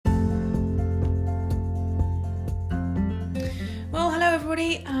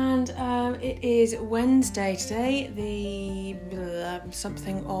everybody, and it is Wednesday today, the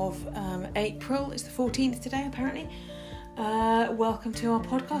something of April. It's the 14th today, apparently. Welcome to our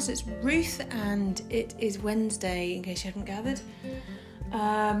podcast. It's Ruth, and it is Wednesday, in case you haven't gathered.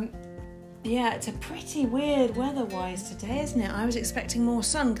 It's a pretty weird weather-wise today, isn't it? I was expecting more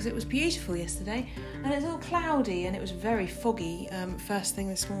sun because it was beautiful yesterday, and it's all cloudy, and it was very foggy first thing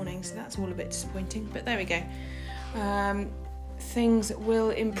this morning, so that's all a bit disappointing, but there we go. Things will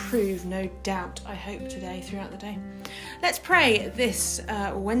improve, no doubt, I hope, today, throughout the day. Let's pray this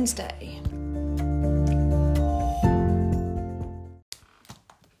Wednesday.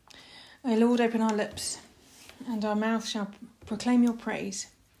 O Lord, open our lips, and our mouth shall proclaim your praise.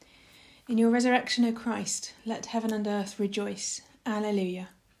 In your resurrection, O Christ, let heaven and earth rejoice. Alleluia.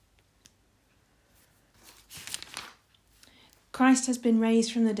 Christ has been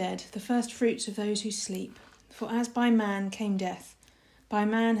raised from the dead, the first fruits of those who sleep. For as by man came death, by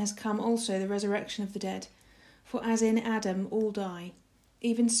man has come also the resurrection of the dead. For as in Adam all die,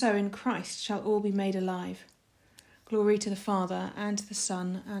 even so in Christ shall all be made alive. Glory to the Father, and to the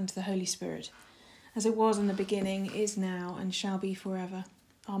Son, and to the Holy Spirit, as it was in the beginning, is now, and shall be forever.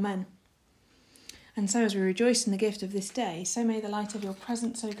 Amen. And so as we rejoice in the gift of this day, so may the light of your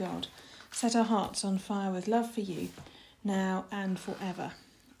presence, O God, set our hearts on fire with love for you, now and forever.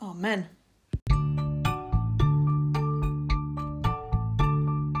 Amen.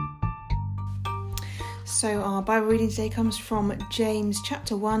 So our Bible reading today comes from James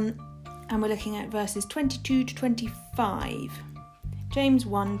chapter 1, and we're looking at verses 22 to 25. James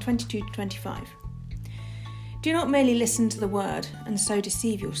 1, 22 to 25. Do not merely listen to the word and so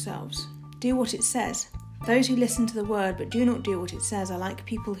deceive yourselves. Do what it says. Those who listen to the word but do not do what it says are like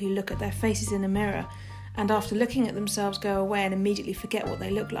people who look at their faces in a mirror and after looking at themselves go away and immediately forget what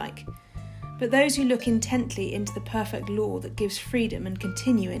they look like. But those who look intently into the perfect law that gives freedom and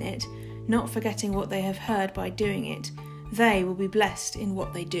continue in it, not forgetting what they have heard by doing it, they will be blessed in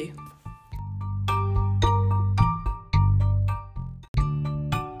what they do.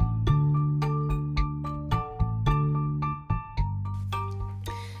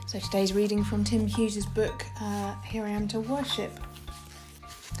 So today's reading from Tim Hughes' book, Here I Am to Worship.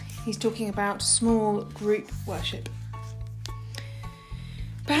 He's talking about small group worship.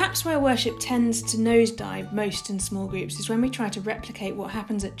 Perhaps where worship tends to nosedive most in small groups is when we try to replicate what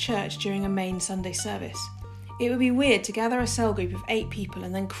happens at church during a main Sunday service. It would be weird to gather a cell group of 8 people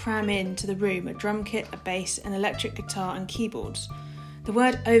and then cram into the room a drum kit, a bass, an electric guitar and keyboards. The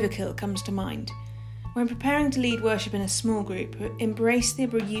word overkill comes to mind. When preparing to lead worship in a small group, embrace the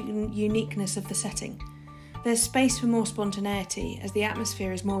uniqueness of the setting. There's space for more spontaneity as the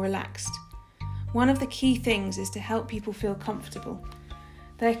atmosphere is more relaxed. One of the key things is to help people feel comfortable.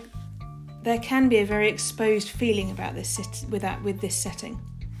 There can be a very exposed feeling about this with this setting.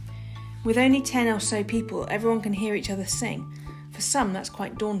 With only 10 or so people, everyone can hear each other sing. For some, that's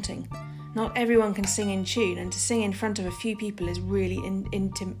quite daunting. Not everyone can sing in tune, and to sing in front of a few people is really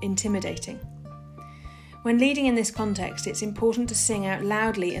intimidating. When leading in this context, it's important to sing out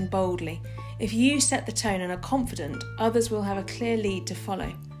loudly and boldly. If you set the tone and are confident, others will have a clear lead to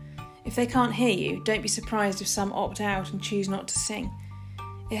follow. If they can't hear you, don't be surprised if some opt out and choose not to sing.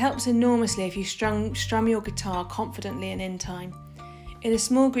 It helps enormously if you strum your guitar confidently and in time. In a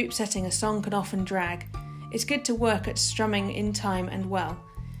small group setting, a song can often drag. It's good to work at strumming in time and well.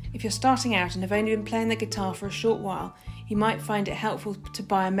 If you're starting out and have only been playing the guitar for a short while, you might find it helpful to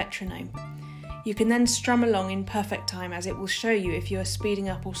buy a metronome. You can then strum along in perfect time, as it will show you if you are speeding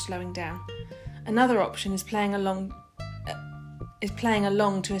up or slowing down. Another option is playing along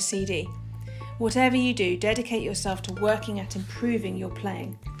to a CD. Whatever you do, dedicate yourself to working at improving your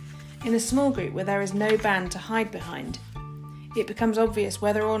playing. In a small group where there is no band to hide behind, it becomes obvious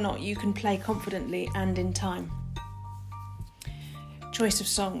whether or not you can play confidently and in time. Choice of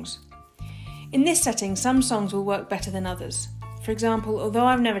songs. In this setting, some songs will work better than others. For example, although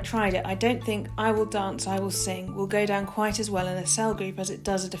I've never tried it, I don't think I Will Dance, I Will Sing will go down quite as well in a cell group as it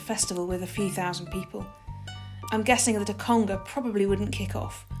does at a festival with a few thousand people. I'm guessing that a conga probably wouldn't kick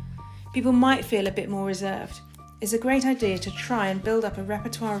off. People might feel a bit more reserved. It's a great idea to try and build up a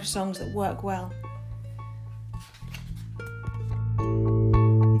repertoire of songs that work well.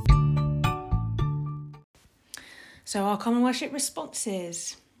 So our common worship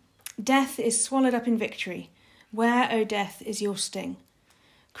responses. Death is swallowed up in victory. Where, O death, is your sting?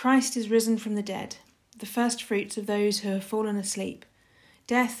 Christ is risen from the dead, the first fruits of those who have fallen asleep.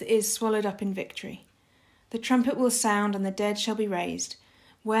 Death is swallowed up in victory. The trumpet will sound and the dead shall be raised.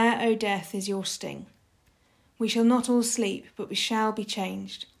 Where, O death, is your sting? We shall not all sleep, but we shall be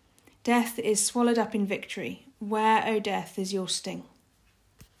changed. Death is swallowed up in victory. Where, O death, is your sting?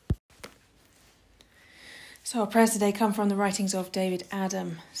 So our prayers today come from the writings of David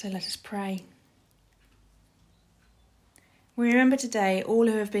Adam. So let us pray. We remember today all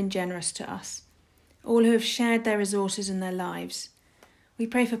who have been generous to us, all who have shared their resources and their lives. We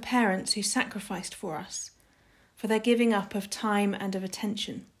pray for parents who sacrificed for us, for their giving up of time and of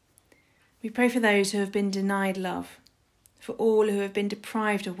attention. We pray for those who have been denied love, for all who have been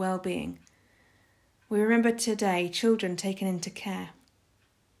deprived of well-being. We remember today children taken into care.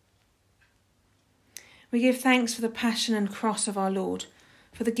 We give thanks for the passion and cross of our Lord,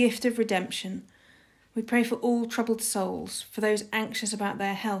 for the gift of redemption. We pray for all troubled souls, for those anxious about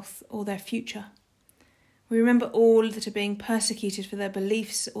their health or their future. We remember all that are being persecuted for their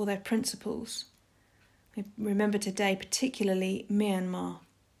beliefs or their principles. We remember today particularly Myanmar.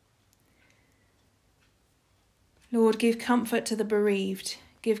 Lord, give comfort to the bereaved,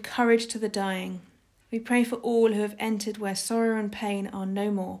 give courage to the dying. We pray for all who have entered where sorrow and pain are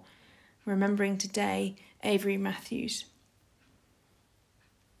no more, remembering today Avery Matthews.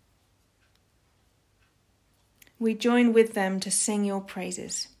 We join with them to sing your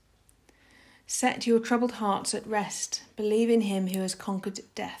praises. Set your troubled hearts at rest. Believe in him who has conquered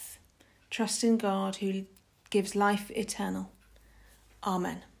death. Trust in God who gives life eternal.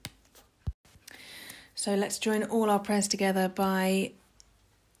 Amen. So let's join all our prayers together by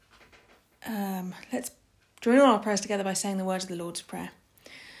saying the words of the Lord's Prayer.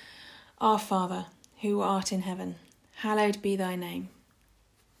 Our Father, who art in heaven, hallowed be thy name.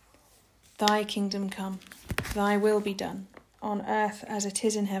 Thy kingdom come, thy will be done, on earth as it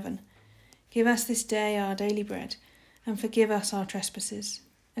is in heaven. Give us this day our daily bread, and forgive us our trespasses,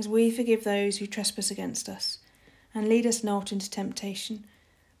 as we forgive those who trespass against us. And lead us not into temptation,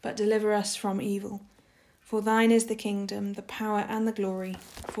 but deliver us from evil. For thine is the kingdom, the power and the glory,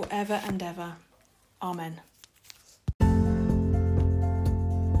 for ever and ever. Amen.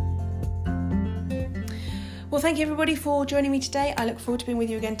 Well, thank you everybody for joining me today. I look forward to being with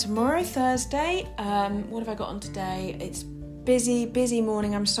you again tomorrow, Thursday. What have I got on today? It's busy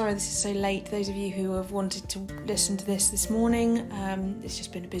morning. I'm sorry this is so late. Those of you who have wanted to listen to this morning, it's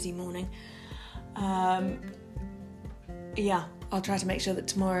just been a busy morning. I'll try to make sure that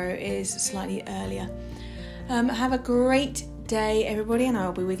tomorrow is slightly earlier. Have a great day, everybody, and I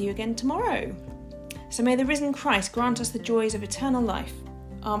will be with you again tomorrow. So may the risen Christ grant us the joys of eternal life.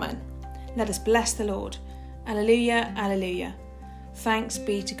 Amen. Let us bless the Lord. Alleluia, alleluia. Thanks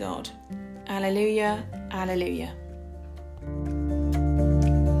be to God. Alleluia, alleluia.